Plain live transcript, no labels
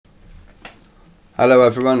Hello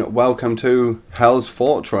everyone, welcome to Hell's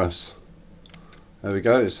Fortress. There we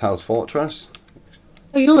go, it's Hell's Fortress.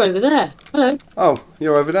 Oh, you're over there. Hello. Oh,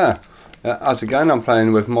 you're over there. As again, I'm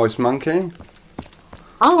playing with Moist Monkey.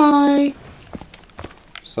 Hi.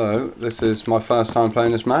 So, this is my first time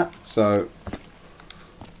playing this map, so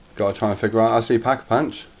gotta try and figure out. I see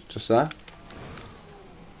Pack-a-Punch, just there.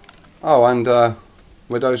 Oh, and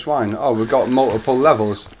Widow's Wine. Oh, we've got multiple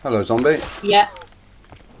levels. Hello, zombie. Yeah.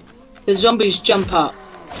 The zombies jump up.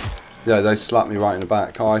 Yeah, they slap me right in the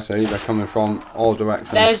back. Oh, I see, they're coming from all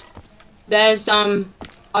directions. There's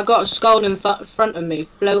I got a skull in front of me,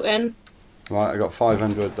 floating. Right, I got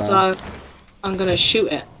 500 there. So I'm gonna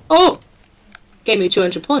shoot it. Oh! Gave me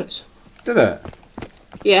 200 points. Did it?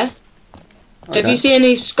 Yeah. So Okay. if you see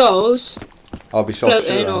any skulls I'll be shot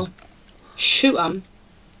floating or shoot them.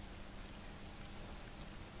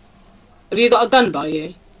 Have you got a gun by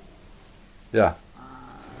you? Yeah.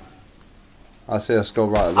 I see a skull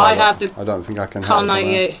right there. I have the I don't think I can Car hit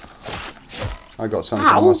it. 98. I got something.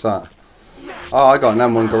 Ow. What's that? Oh, I got an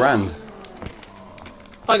M1 Garand.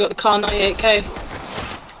 I got the Car 98K.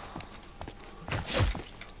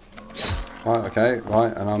 Right, okay,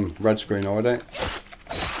 right, and I'm red screen already.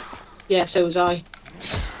 Yeah, so was I.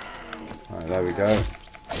 Right, there we go.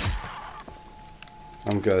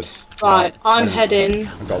 I'm good. Right, I'm heading.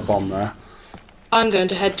 I got a bomb there. I'm going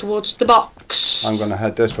to head towards the box. I'm going to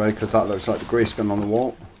head this way because that looks like the grease gun on the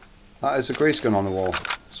wall. That is a grease gun on the wall.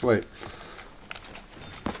 Sweet.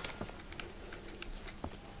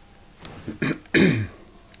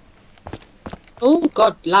 Oh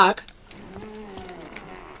god, lag.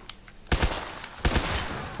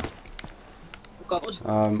 Oh god.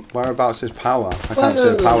 Whereabouts is power? I can't see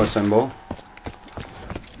a power symbol.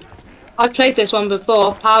 I played this one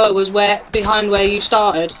before. Power was behind where you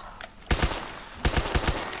started.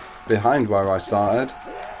 Behind where I started?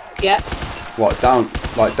 Yeah. What, down,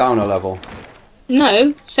 like down a level?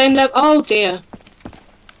 No, same level. Oh dear.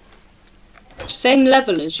 Same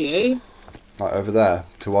level as you. Right, over there,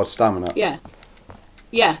 towards stamina? Yeah.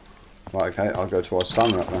 Yeah. Right, okay, I'll go towards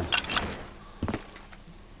stamina then.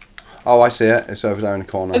 Oh, I see it. It's over there in the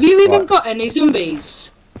corner. Have you even Right. got any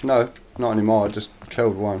zombies? No, not anymore. I just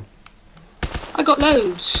killed one. I got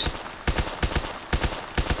loads.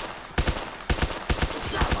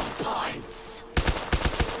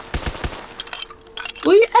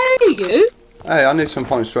 Well, hey, you. Hey, I need some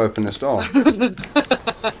points to open this door.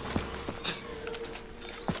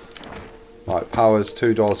 Right, power's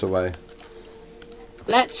 2 doors away.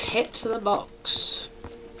 Let's hit the box.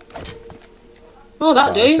 Oh,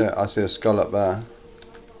 that'll Right, do. I see a skull up there.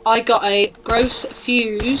 I got a gross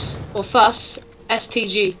fuse or fuss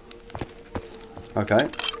STG. Okay.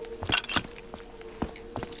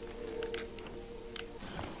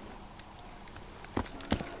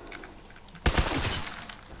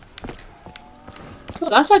 Well,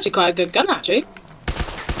 that's actually quite a good gun, actually.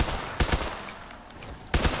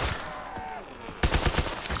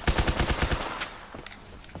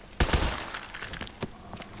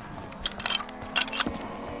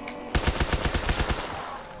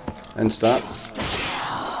 Insta.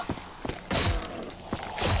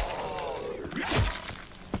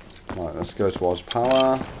 Right, let's go towards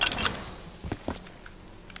power.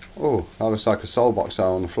 Oh, that looks like a soul box there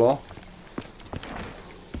on the floor.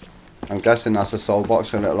 I'm guessing that's a soul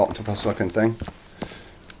box, a little octopus looking thing.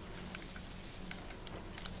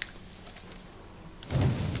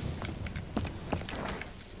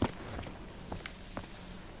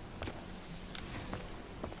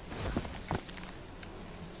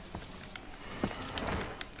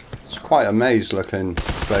 It's quite a maze looking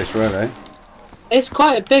place really. It's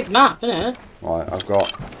quite a big map, isn't it? Right, I've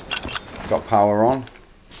got power on.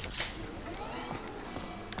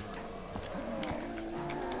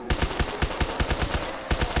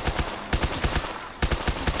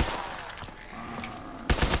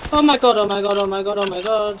 Oh my god, oh my god, oh my god, oh my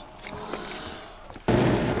god.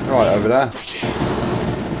 Right over there.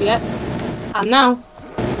 Yep. And now.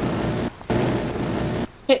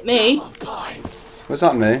 Hit me. Was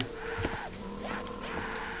that me?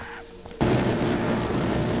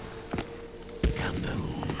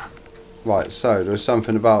 Right, so there's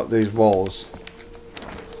something about these walls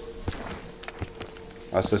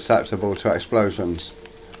are susceptible to explosions.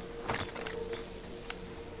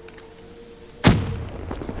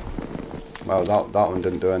 Well, that one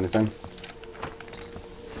didn't do anything.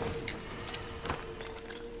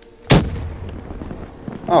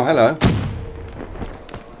 Oh, hello.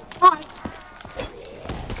 Hi.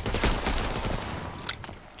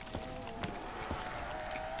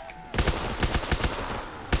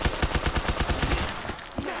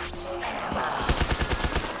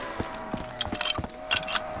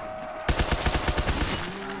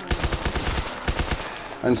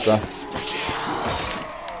 Insta.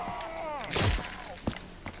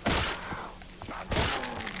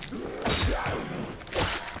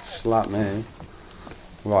 Slap me.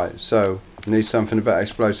 Right, so need something a bit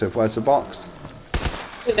explosive. Where's the box?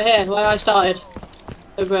 Over here, where I started.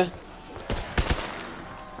 Over here.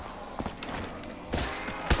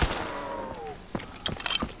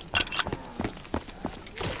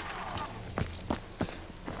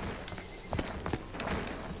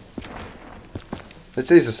 It's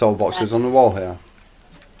these are soul boxes on the wall here.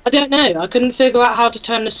 I don't know. I couldn't figure out how to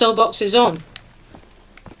turn the soul boxes on.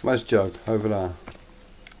 Where's Jug? Over there.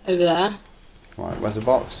 Over there. Right, where's the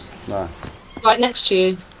box? There. Right next to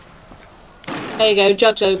you. There you go,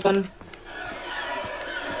 jug's open.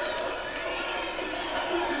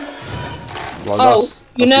 Well, that's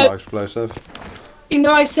you know, not explosive. You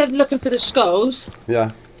know I said looking for the skulls?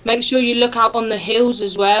 Yeah. Make sure you look out on the hills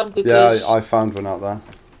as well, because... Yeah, I found one out there.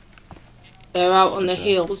 They're out on the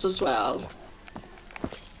hills as well.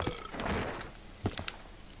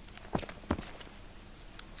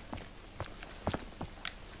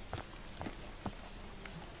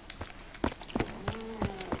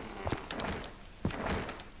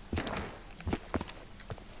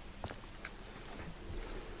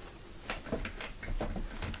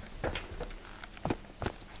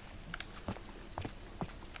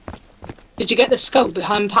 Did you get the skull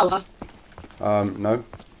behind power? No.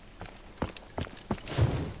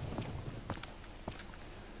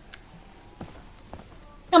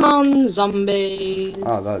 Come on, zombies.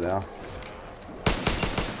 Oh, there they are.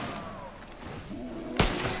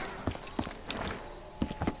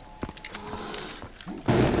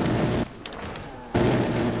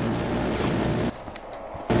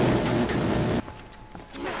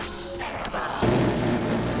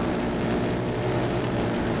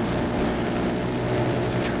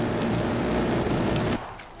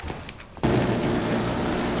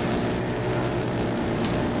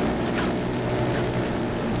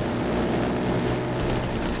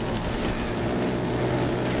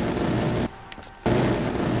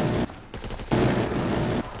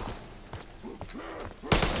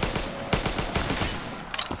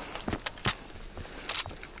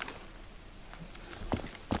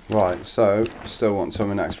 Right, so still want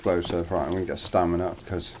something explosive. Right, I'm gonna get stamina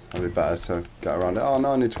because it'll be better to get around it. Oh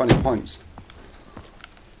no, I need 20 points.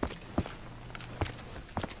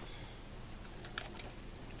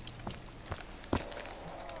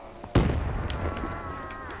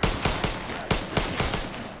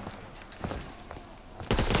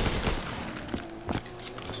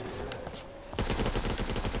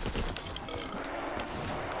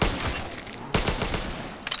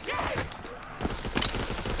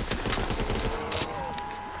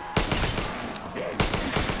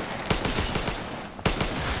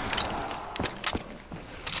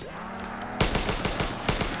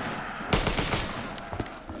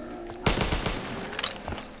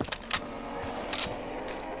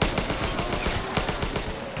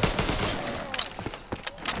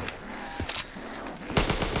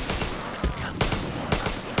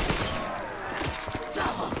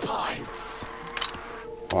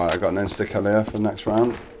 Right, I got an insta kill here for the next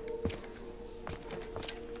round.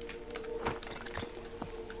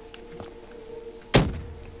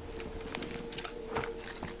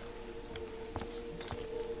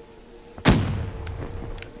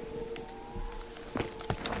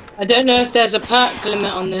 I don't know if there's a perk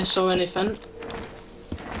limit on this or anything.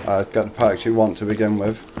 Get the perks you want to begin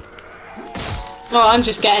with. Oh, I'm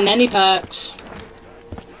just getting any perks.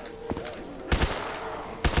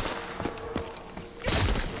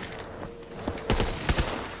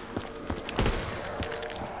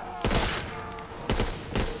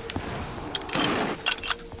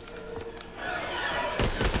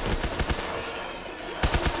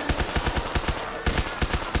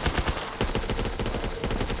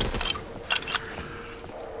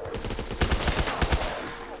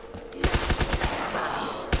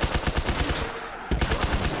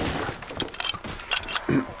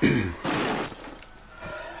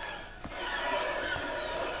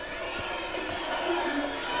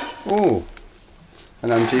 Ooh,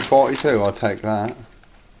 an MG42, I'll take that.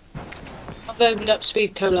 I've opened up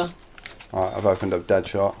speed cola. Alright, I've opened up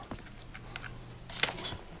Deadshot.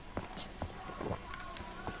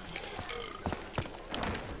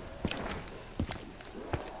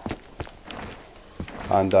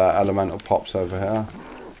 And elemental pops over here.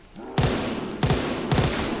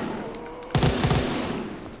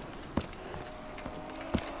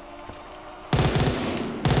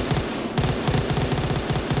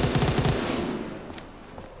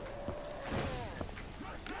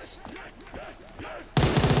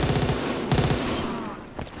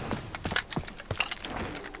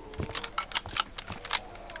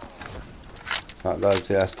 Right, there's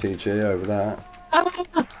the STG over there.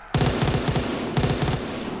 Ah!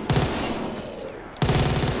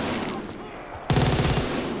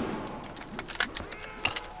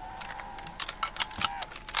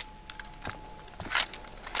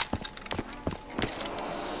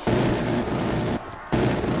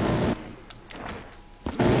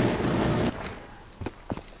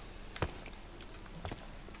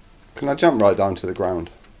 Can I jump right down to the ground?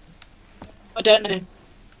 I don't know.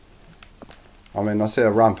 I mean, I see a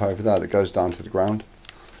ramp over there that goes down to the ground.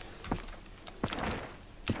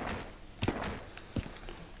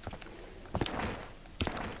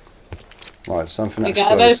 Right, something Okay,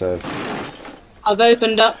 explosive. I've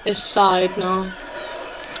opened up this side now.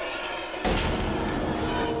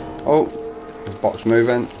 Oh, the box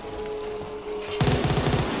moving.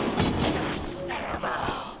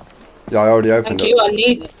 Yeah, I already opened Thank it. you, I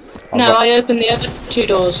need it. No, I opened the other 2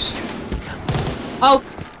 doors. Oh,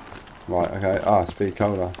 Right, okay. Ah, speed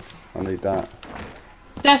cola. I need that.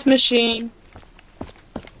 death machine.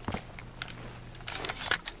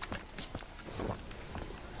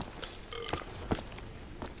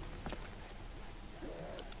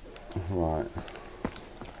 Right.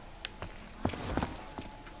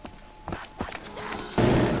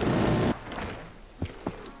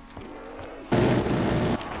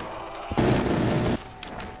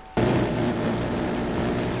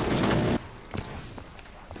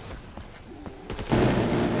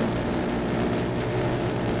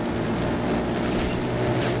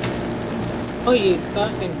 Oh, you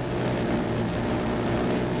fucking.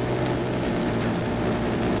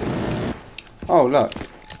 Oh, look.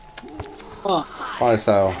 What? Fire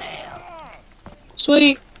sale.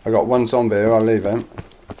 Sweet. I got 1 zombie here, I'll leave him.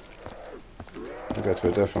 I'll go to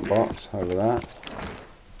a different box over there.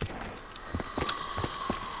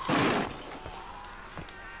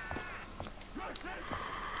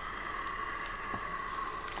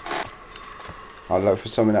 I'll look for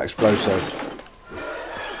something explosive.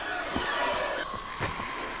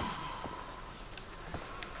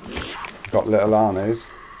 Got little Arnie's.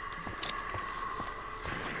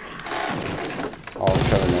 Oh, I'm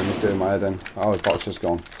killing him, he's doing my head in. Oh, his box is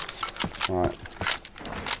gone. Right.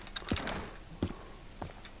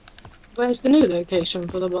 Where's the new location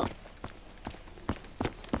for the bot?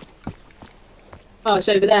 Oh, it's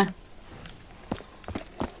over there.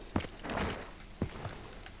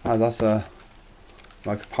 Oh, that's a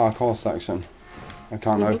like a parkour section. I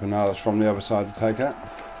can't open that, that's from the other side to take it.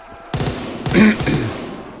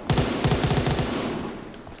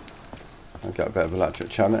 I'll get a bit of electric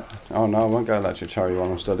cherry. Oh no, I won't get electric cherry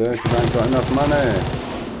while I'm still here because I ain't got enough money.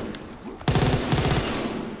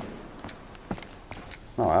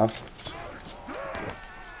 No, I have.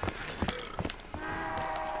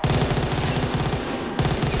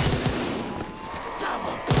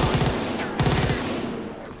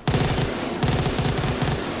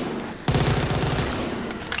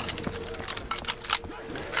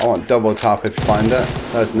 I want double tap if you find it.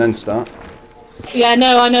 There's an insta. Yeah,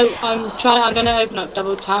 no, I know. I'm gonna open up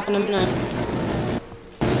double tap in a minute.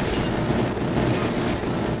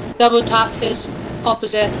 Double tap is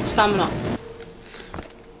opposite stamina.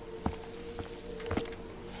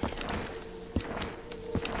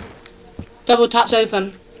 Double tap's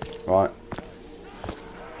open. Right.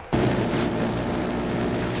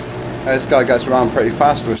 Hey, this guy gets around pretty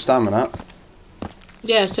fast with stamina.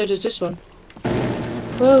 Yeah, so does this one.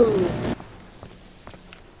 Whoa.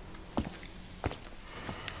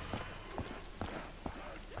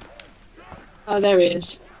 Oh, there he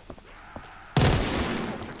is.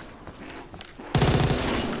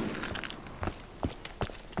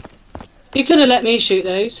 You could have let me shoot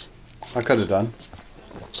those, I could have done.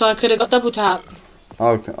 so I could have got double tap.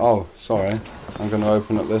 Okay. Oh, sorry. I'm going to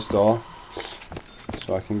open up this door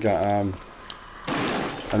so I can get an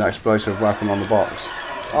explosive weapon on the box.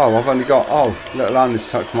 Oh, I've only got. Oh, little Annie's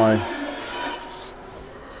tucked my.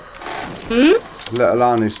 Little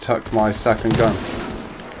Annie's tucked my second gun.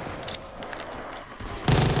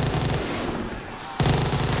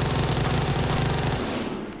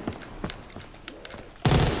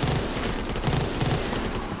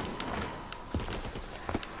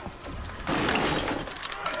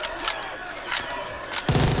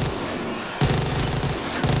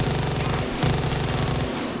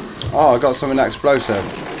 Oh, I got something explosive.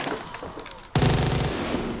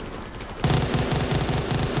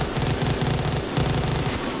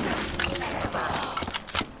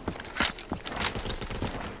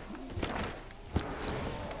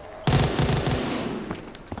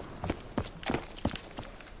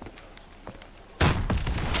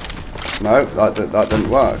 No, that didn't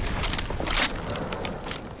work.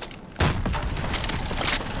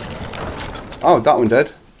 Oh, that one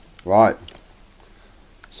did. Right.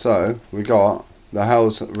 So, we got the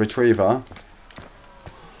Hell's Retriever.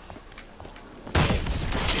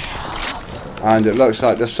 And it looks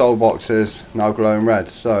like the soul box is now glowing red.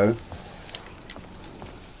 So,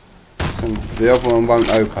 the other one won't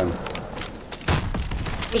open.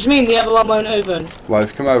 What do you mean the other one won't open? Well,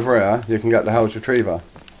 if you come over here, you can get the Hell's Retriever.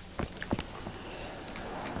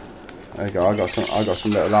 There you go. I got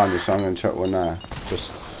some little landers, so I'm going to chuck one there,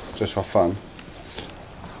 just for fun.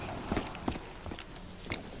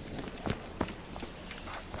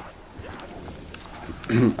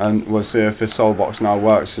 And we'll see if this soul box now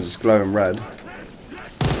works because it's glowing red.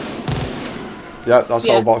 Yep, that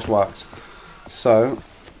soul box works. So,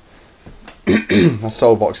 that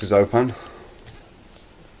soul box is open.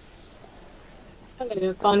 I'm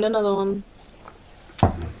gonna find another one.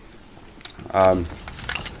 I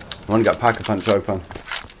want to get Pack-a-Punch open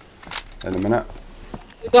in a minute.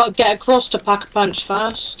 We gotta get across to Pack-a-Punch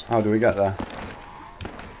first. How do we get there?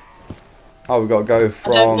 Oh, we got to go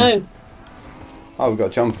from. I don't know. Oh, we got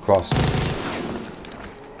to jump across.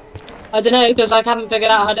 I don't know because I haven't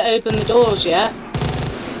figured out how to open the doors yet.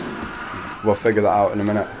 We'll figure that out in a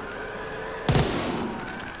minute.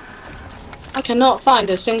 I cannot find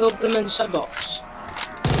a single blooming soul box.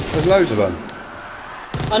 There's loads of them.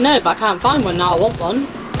 I know, but I can't find one now. I want one.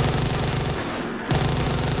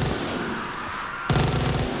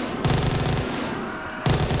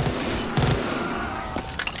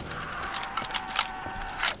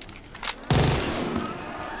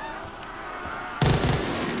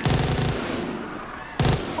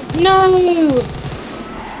 No!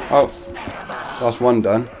 Oh, that's one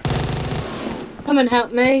done. Come and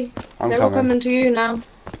help me. They're all coming to you now.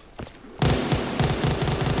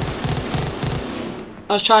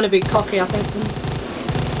 I was trying to be cocky, I think.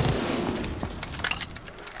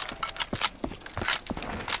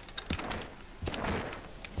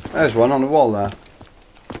 There's one on the wall there.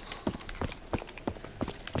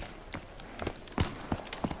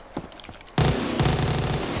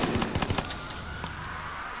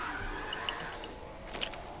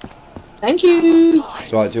 Thank you.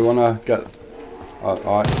 Right, do you want to get...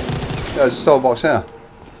 Alright. There's a soul box here.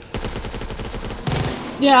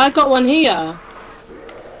 Yeah, I got one here.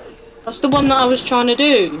 That's the one that I was trying to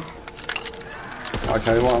do.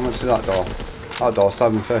 Okay, how much is that door? That door,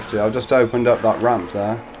 750. I've just opened up that ramp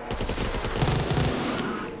there.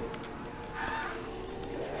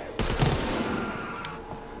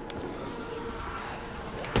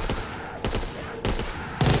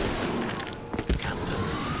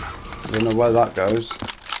 I don't know where that goes.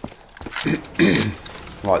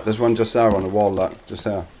 Right, there's one just there on the wall, that just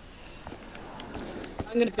there.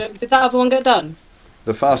 I'm gonna go. Did that other one get done?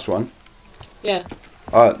 The first one? Yeah.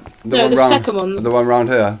 No, the second one. The one round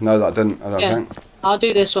here? No, that didn't, I don't think. I'll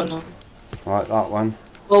do this one now. Right, that one.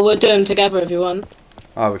 Well, we'll do them together if you want.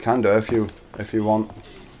 Oh, we can do it if you want.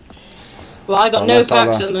 Well, I got no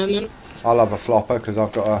packs at the moment. I'll have a flopper because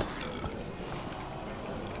I've got a...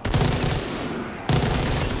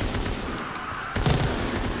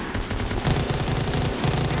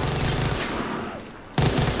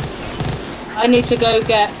 I need to go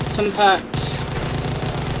get some perks.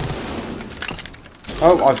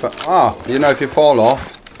 Oh, you know if you fall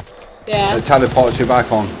off, yeah, it teleports you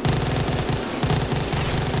back on.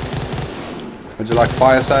 Would you like a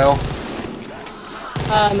fire sale?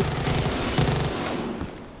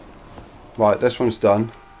 Right, this one's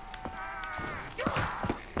done.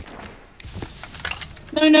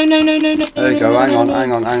 No. There you go,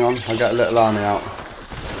 hang on. I'll get a little army out.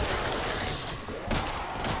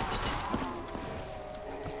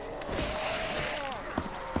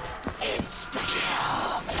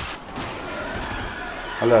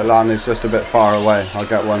 A little army's just a bit far away. I'll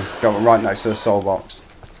get one right next to the soul box.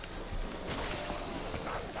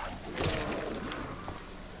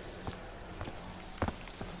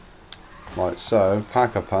 Right, so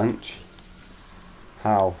Pack-a-Punch.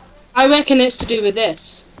 How? I reckon it's to do with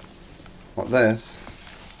this. What, this?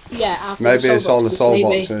 Yeah, after maybe the it's all the soul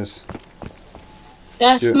maybe. boxes.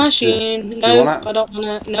 Death machine. Do you No, want it? I don't want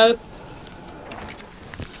it. No.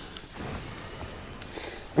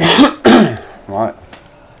 Right.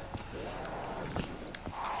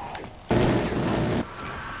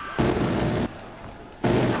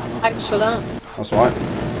 Thanks for that. That's right.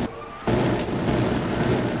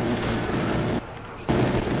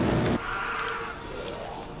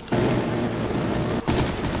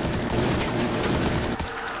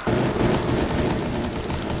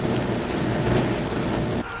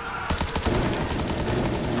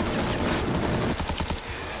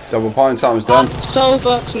 Double point, something's done. Soul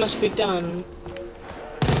box must be done.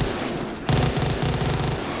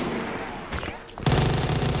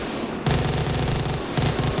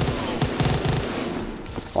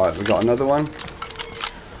 Right, we got another one.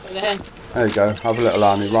 Over here. There you go. Have a little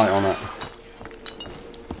army right on it.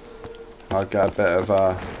 I'll get a bit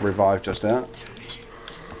of revive just there.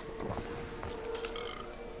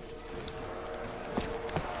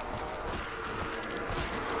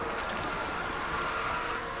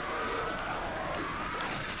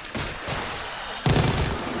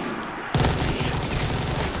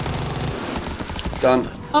 Done.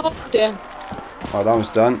 Oh dear. Right, that one's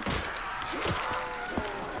done.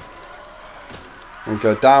 We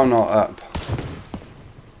go down or up?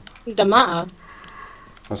 Doesn't matter.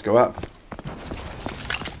 Let's go up.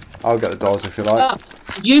 I'll get the doors if you like. Up.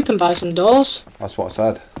 You can buy some doors. That's what I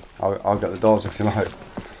said. I'll get the doors if you like.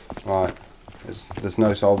 Right. There's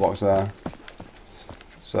no soul box there.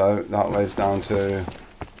 So that lays down to...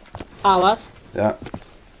 Power. Yeah.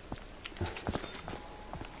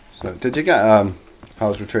 So did you get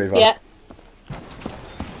Hell's Retriever? Yeah.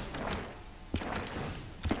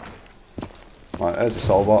 Right, there's a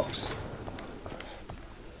soul box.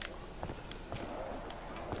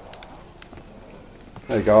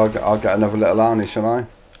 There you go, I'll get another little army, shall I?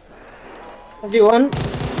 If you want.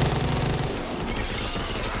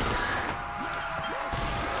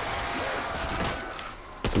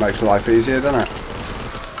 Makes life easier, doesn't it?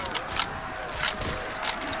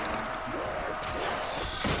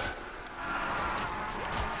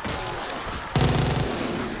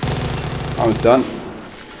 I'm done.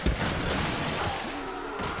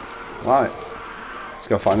 Right, let's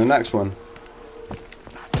go find the next one.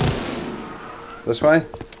 This way?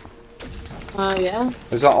 Oh yeah.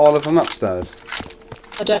 Is that all of them upstairs?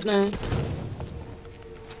 I don't know.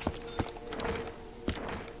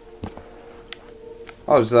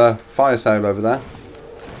 Oh, there's a fire sale over there.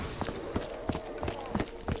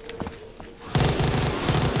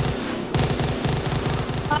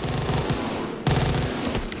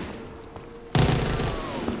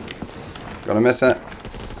 Gonna miss it.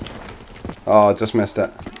 Oh, I just missed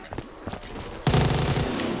it.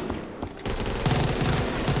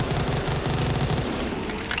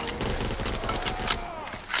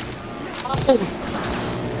 Oh,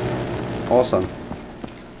 Awesome.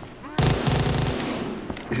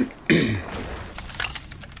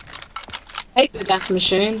 hate the death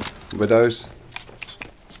machine. Widows.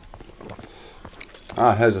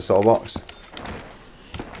 Ah, here's a soul box.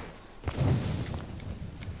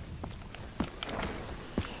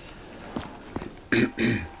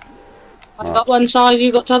 I got one side,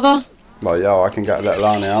 you got t'other. Well, yeah, I can get a little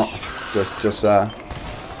army out. Just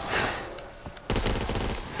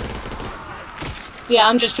Yeah,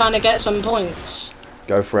 I'm just trying to get some points.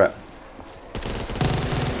 go for it.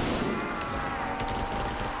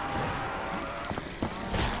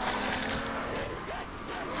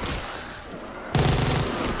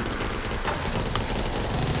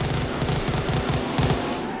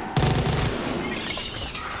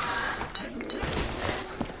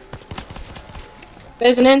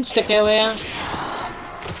 There's an insta-kill here.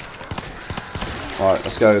 Right,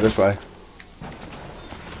 let's go this way.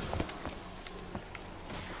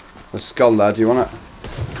 The skull lad, you want it?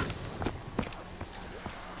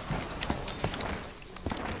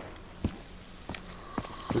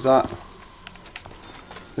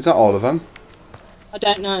 Is that all of them? I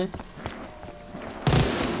don't know.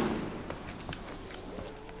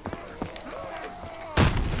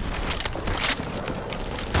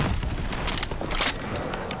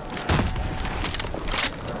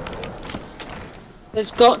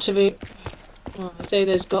 There's got to be... Oh, I say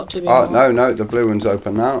there's got to be Oh, more. no, the blue one's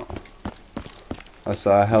open now. That's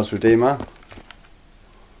Hell's Redeemer.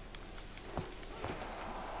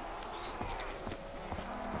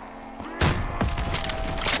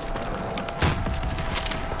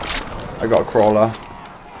 I got a crawler.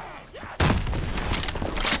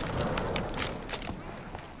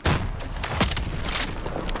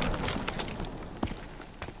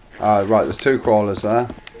 Right, there's two crawlers there.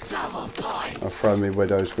 I'll throw me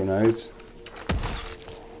Widow's grenades.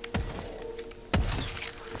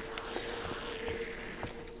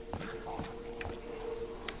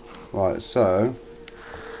 Right, so...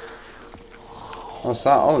 What's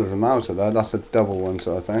that? Oh, there's a Mauser there. That's a double one,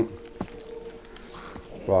 so I think.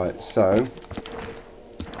 Right, so...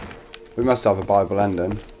 We must have a Bible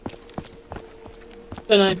ending.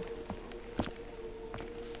 Don't know.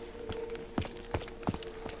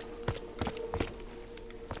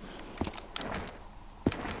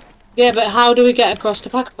 Yeah, but how do we get across to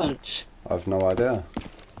Pack-a-Punch? I've no idea.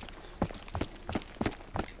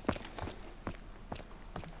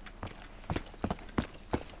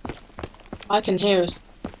 I can hear us.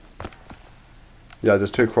 Yeah, there's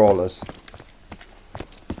two crawlers.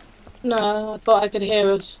 No, I thought I could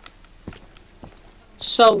hear us.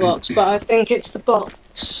 soul box, but I think it's the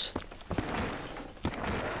box.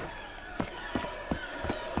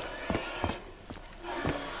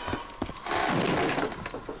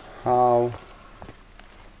 How?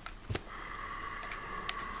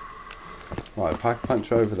 Right, pack a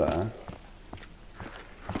punch over there.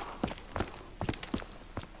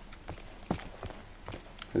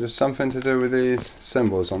 Is there something to do with these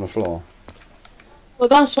symbols on the floor? Well,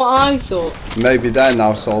 that's what I thought. Maybe they're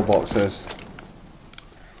now soul boxes.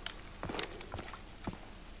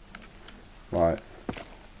 Right.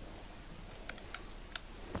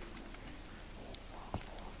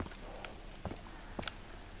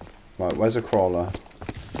 Right, where's a crawler?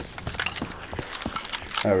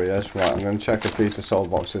 There he is. Right, I'm going to check if these are soul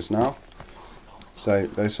boxes now. So,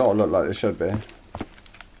 they sort of look like they should be.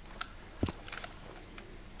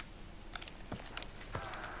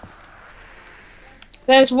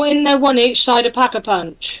 There's one each side of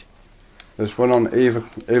Pack-a-Punch. There's one on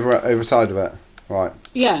either side of it. Right.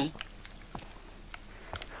 Yeah.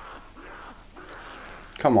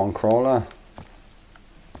 Come on, crawler.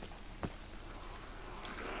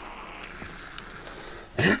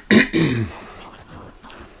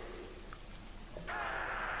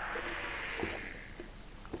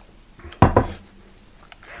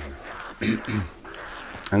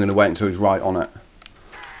 I'm going to wait until he's right on it,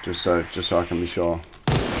 just so I can be sure.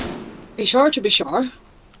 Be sure to be sure.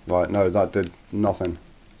 Right, no, that did nothing.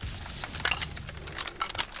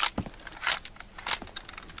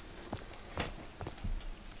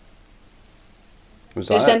 Was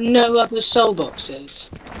that Is there it? no other soul boxes?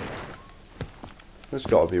 There's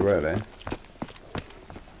got to be, really.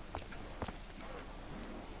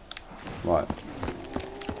 Right.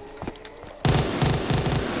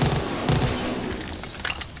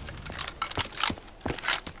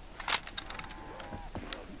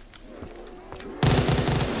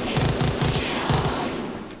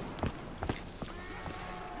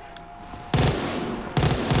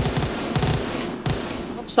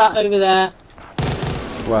 What's that over there?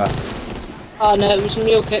 Where? Oh no, it was a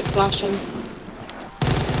mule kit flashing.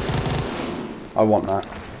 I want that.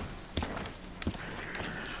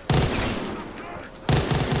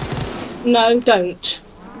 No, don't.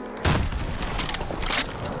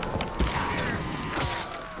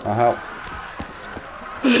 I'll help.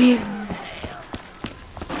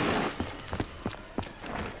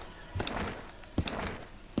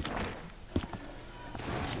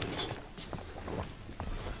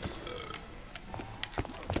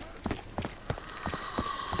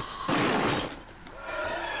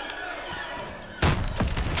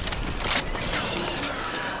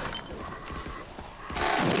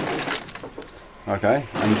 Okay,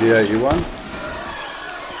 MG81.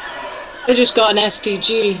 I just got an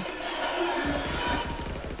STG.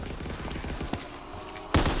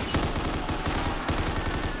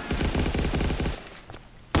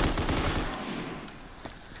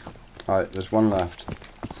 Right, there's one left.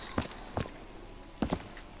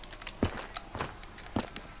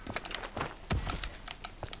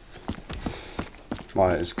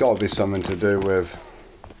 Right, it's got to be something to do with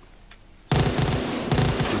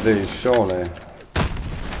these, surely.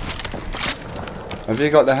 Have you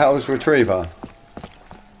got the Hell's Retriever?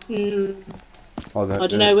 I Oh,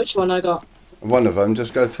 don't know which one I got. One of them,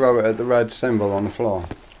 just go throw it at the red symbol on the floor.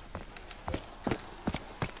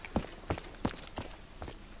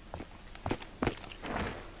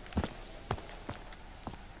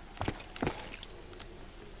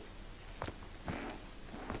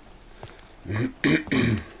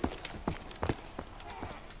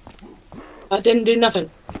 I didn't do nothing.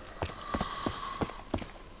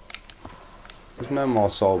 There's no more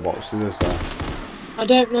soul boxes, is there? I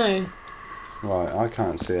don't know. Right, I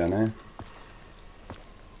can't see any.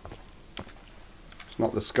 It's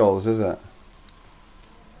not the skulls, is it?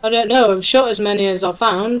 I don't know. I've shot as many as I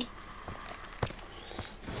found.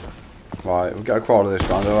 Right, we'll get a crawler this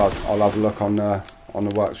round. I'll have a look on the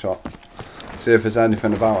workshop. See if there's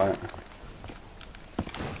anything about it.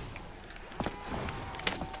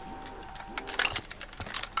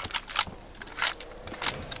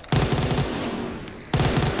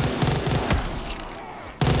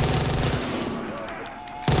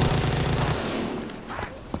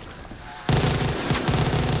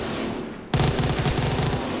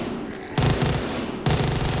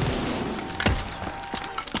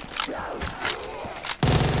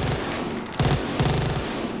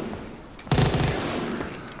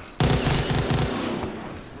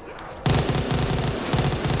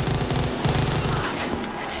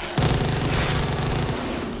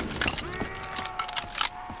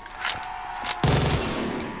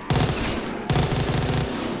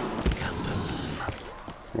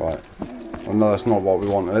 no, that's not what we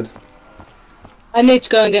wanted. I need to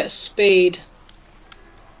go and get speed.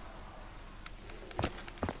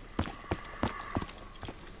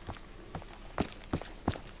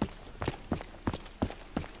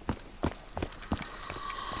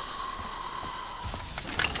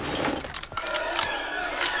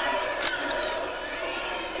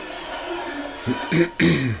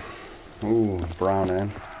 Ooh, brown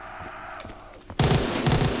in.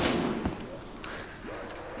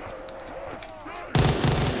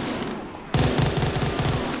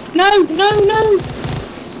 No, no, no!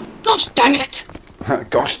 Gosh dang it!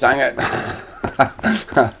 Gosh dang it!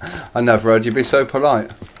 I never heard you be so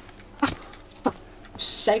polite.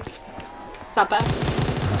 Sake. Is that better?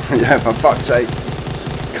 Yeah, for fuck's sake.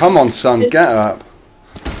 Come on, son, get up.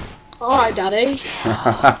 Alright, Daddy.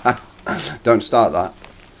 Don't start that.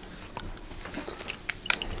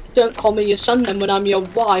 Don't call me your son then when I'm your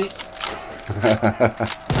wife.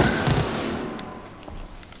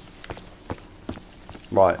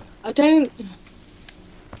 Right. I don't...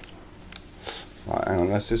 Right, hang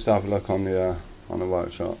on, let's just have a look on the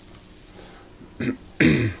workshop.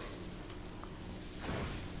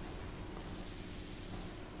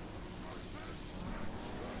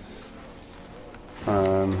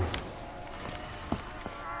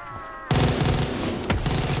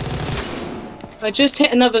 I just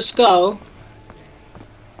hit another skull.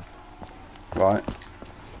 Right.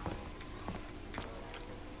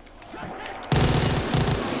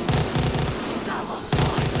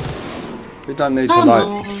 We don't need to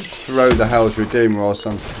like throw the Hell's Redeemer or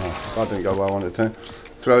something. Oh, that didn't go where I wanted to.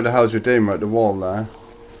 Throw the Hell's Redeemer at the wall there.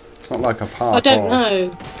 It's not like a parkour. I don't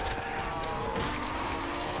know.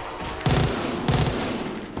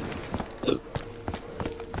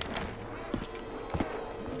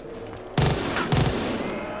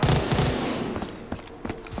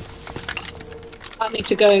 I need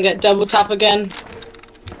to go and get double tap again.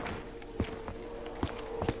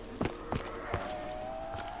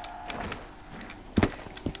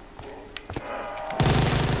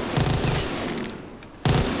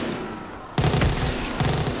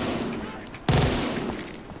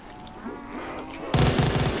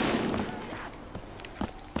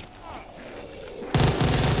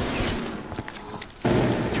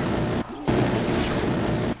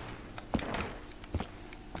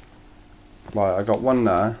 Right, I got one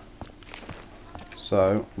there.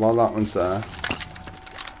 So, while that one's there...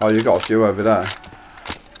 Oh, you got a few over there.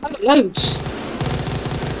 I got loads.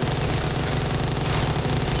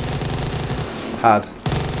 Had.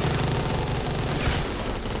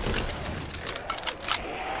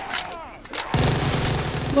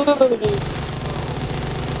 Whoa.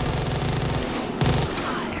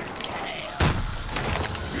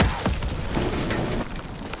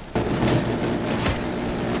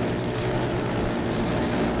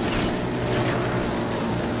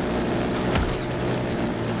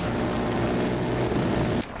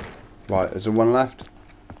 Right, is there one left?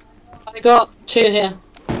 I got 2 here.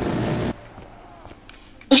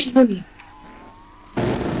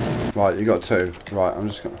 Right, you got 2. Right, I'm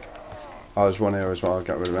just gonna... Oh, there's one here as well, I'll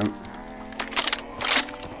get rid of him.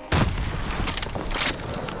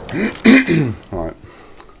 Right.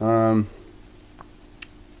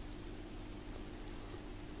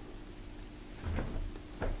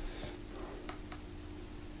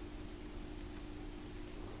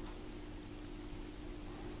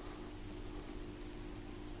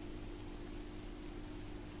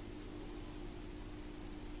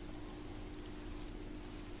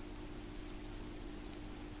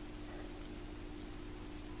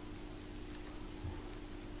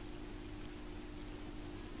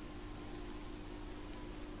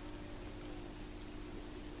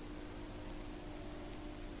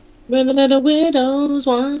 With a little widow's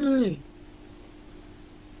wine.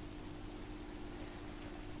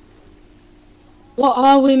 What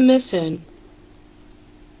are we missing?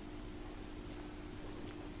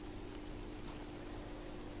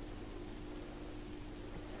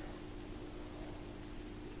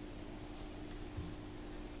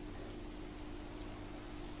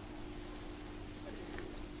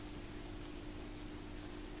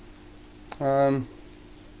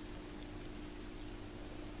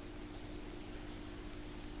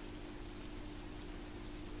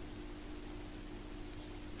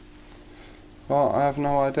 Well, I have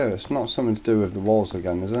no idea. It's not something to do with the walls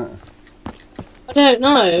again, is it? I don't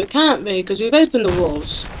know. It can't be because we've opened the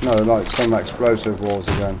walls. No, like some explosive walls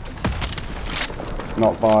again.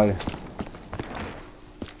 Not by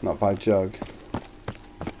Jug.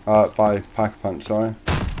 By Pack-a-Punch, sorry.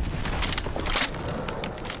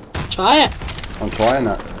 Try it. I'm trying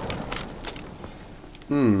it.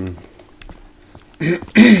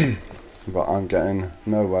 But I'm getting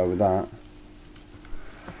nowhere with that.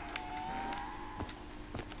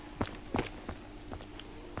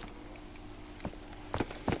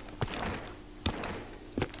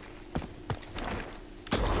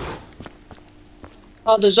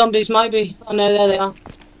 Oh, the zombies might be. Oh no, there they are.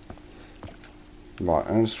 Right,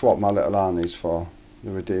 I'm going to swap my little armies for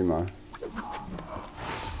the Redeemer.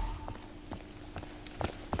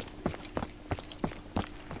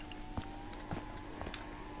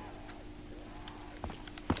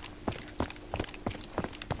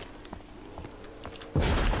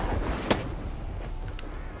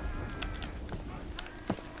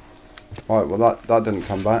 Right, well that didn't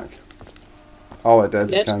come back. Oh, it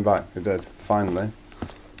did. It came back. It did. Finally.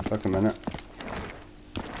 Took a minute.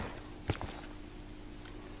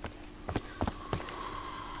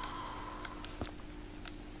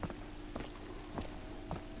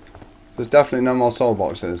 There's definitely no more soul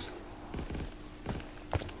boxes.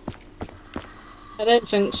 I don't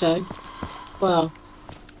think so. Well,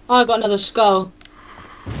 I got another skull.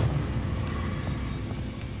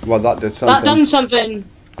 Well, that did something. That done something.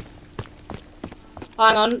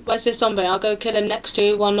 Hang on, where's this zombie? I'll go kill him next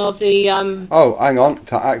to one of the Oh, hang on,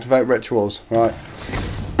 to activate rituals, right.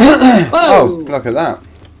 Whoa! Oh, look at that.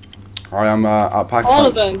 I am at pack all punch.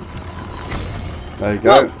 of them. There you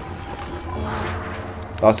go.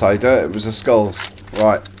 Whoa. That's how you do it. It was the skulls.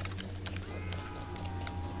 Right.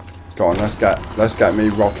 Go on, let's get me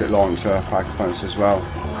rocket launcher pack punch as well.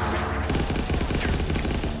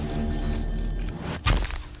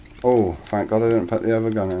 Oh, thank God I didn't put the other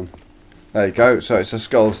gun in. There you go, so it's the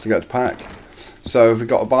skulls to get to pack. So have we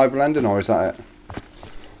got a Bible ending or is that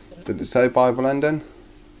it? Did it say Bible ending?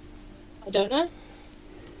 I don't know.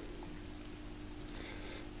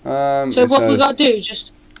 So what we got to do?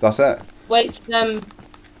 Just that's it. wait for them.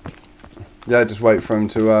 Yeah, just wait for him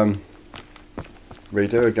to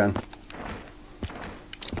redo again.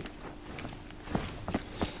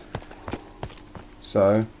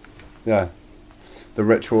 So, yeah, the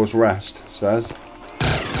ritual's rest says.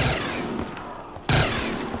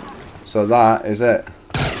 So that is it.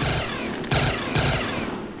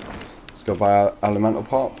 Let's go buy our elemental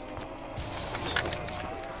pop.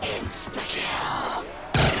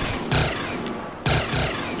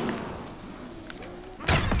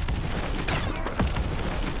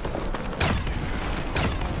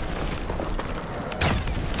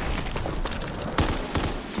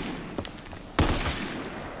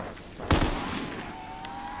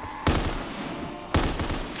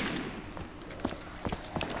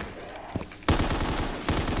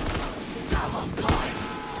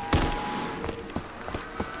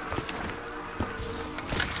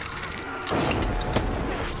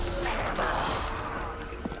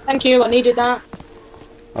 Thank you, I needed that.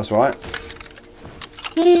 That's right.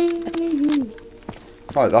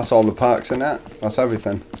 Right, that's all the perks in it. That's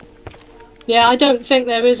everything. Yeah, I don't think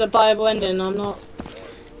there is a buyable ending. I'm not.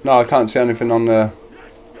 No, I can't see anything on the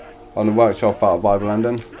workshop about a Bible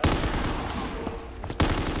ending.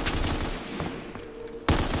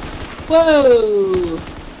 Whoa!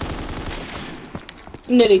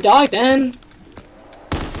 Nearly died then.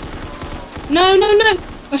 No, no, no!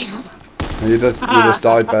 You just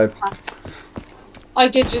died, babe. I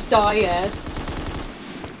did just die, yes.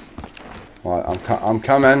 Right, I'm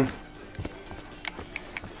coming.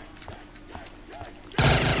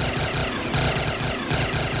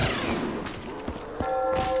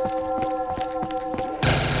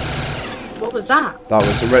 What was that? That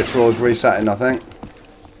was the rituals resetting, I think.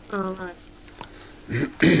 Oh, right.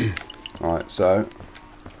 Right, so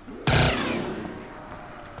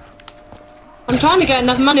I'm trying to get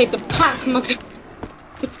enough money to pack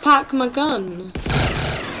my gun.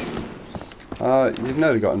 you've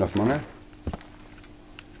nearly got enough money.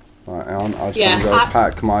 Right, hang on, I just Yeah, want to go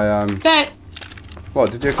pack my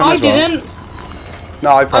What, did you come I as well? didn't.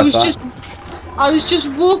 No, I pressed that. I was just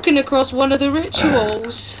walking across one of the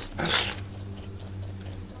rituals.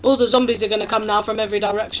 All the zombies are going to come now from every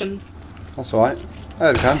direction. That's alright.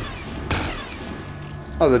 There they come.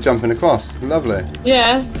 Oh, they're jumping across. Lovely.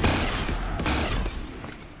 Yeah.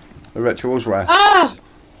 The ritual's rest. Ah!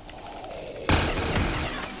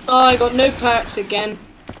 Oh, I got no perks again.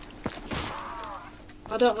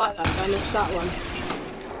 I don't like that gun, it's that one.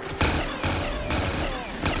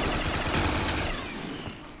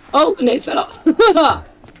 Oh, and it fell off.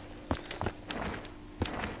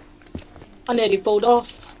 I nearly pulled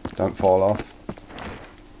off. Don't fall off.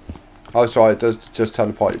 Oh, sorry, it does just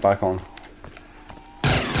teleport you back on.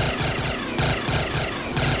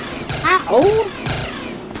 Ow!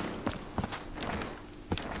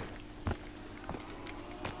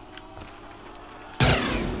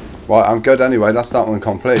 Right, I'm good anyway. That's that one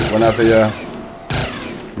complete. Whenever you're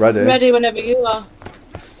ready. Ready whenever you are.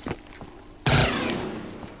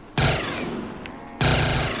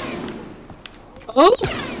 Oh!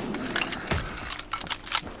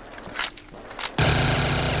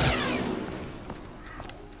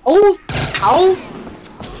 Oh! Ow!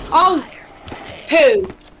 Oh! Poo!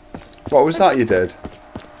 What was that you did?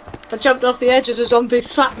 I jumped off the edge as a zombie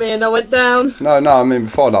slapped me and I went down. No, I mean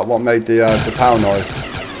before that. What made the pow noise?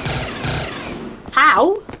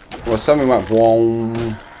 How? Well, something went wong.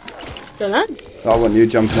 Dunno. That wasn't you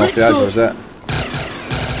jumping off the edge, was it?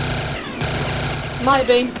 Might have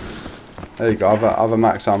been. There you go. Have a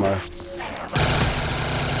max ammo.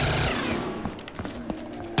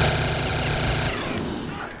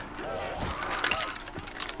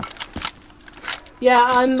 Yeah,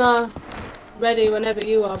 I'm ready whenever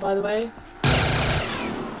you are, by the way.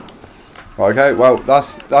 Okay, well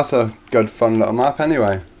that's a good fun little map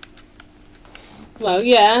anyway. Well,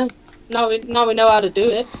 yeah. Now we know how to do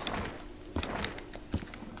it.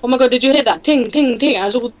 Oh my god, did you hear that? Ting, ting, ting,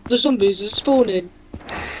 as all the zombies are spawning.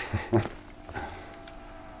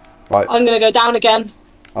 Right. I'm gonna go down again.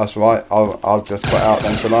 That's right. I'll just quit out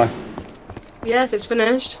then, shall I? Yeah, if it's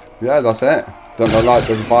finished. Yeah, that's it. Don't look like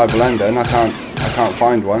there's a Bible ending. I can't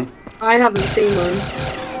find one. I haven't seen one.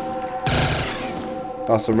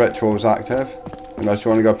 That's the rituals active. Unless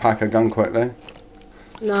you want to go pack a gun quickly.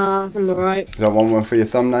 Nah, I'm alright. You don't want one for your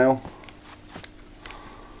thumbnail?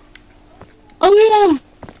 Oh yeah!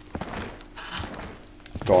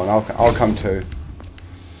 Go on, I'll come too.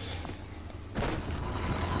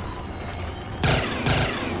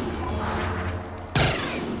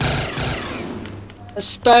 A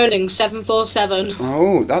Sterling 747.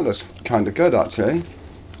 Oh, that looks kind of good actually.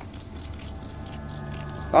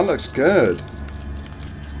 That looks good.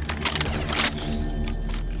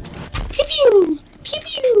 Pew pew! Pew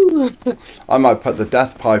pew! I might put the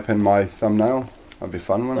death pipe in my thumbnail. That'd be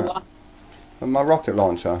fun, wouldn't it? What? And my rocket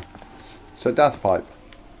launcher. So death pipe.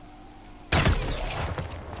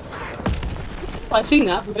 I've seen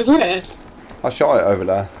that from over here. I shot it over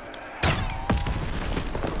there.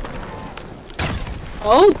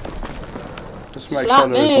 Oh! Just make Slap sure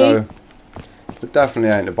there's me. no... There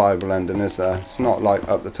definitely ain't a Bible ending, is there? It's not like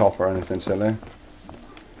up the top or anything silly.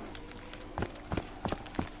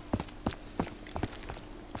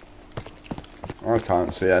 I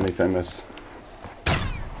can't see anything that's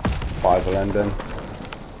Bible ending.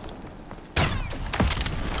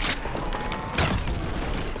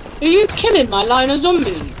 Are you killing my line of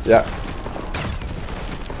zombies? Yeah.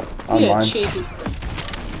 And Yeah, mine. cheeky.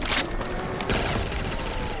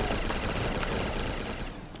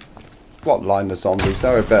 What line of zombies?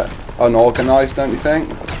 They're a bit unorganised, don't you think?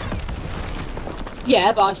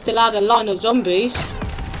 Yeah, but I still had a line of zombies.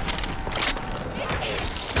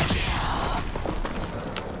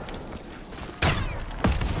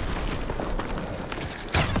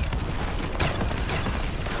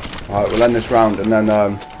 Alright, we'll end this round and then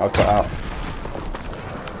I'll cut out.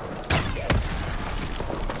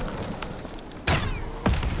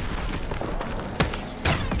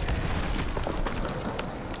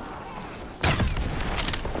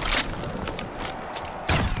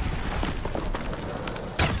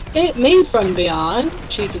 Hit me from behind,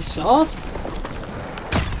 cheeky soft.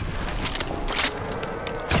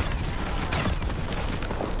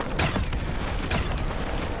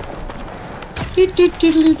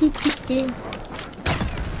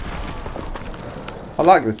 I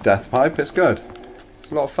like this death pipe, it's good.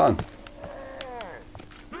 It's a lot of fun.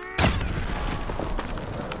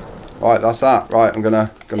 Right, that's that. Right, I'm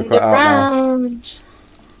gonna quit out now.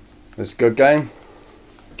 It's a good game.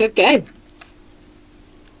 Good game.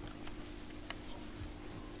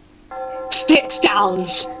 Sticks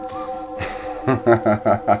downs.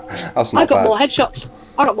 That's not I got bad. more headshots.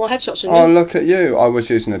 I got more headshots than Oh, you. look at you. I was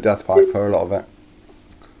using a death pipe for a lot of it.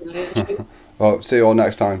 Well, see you all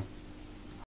next time.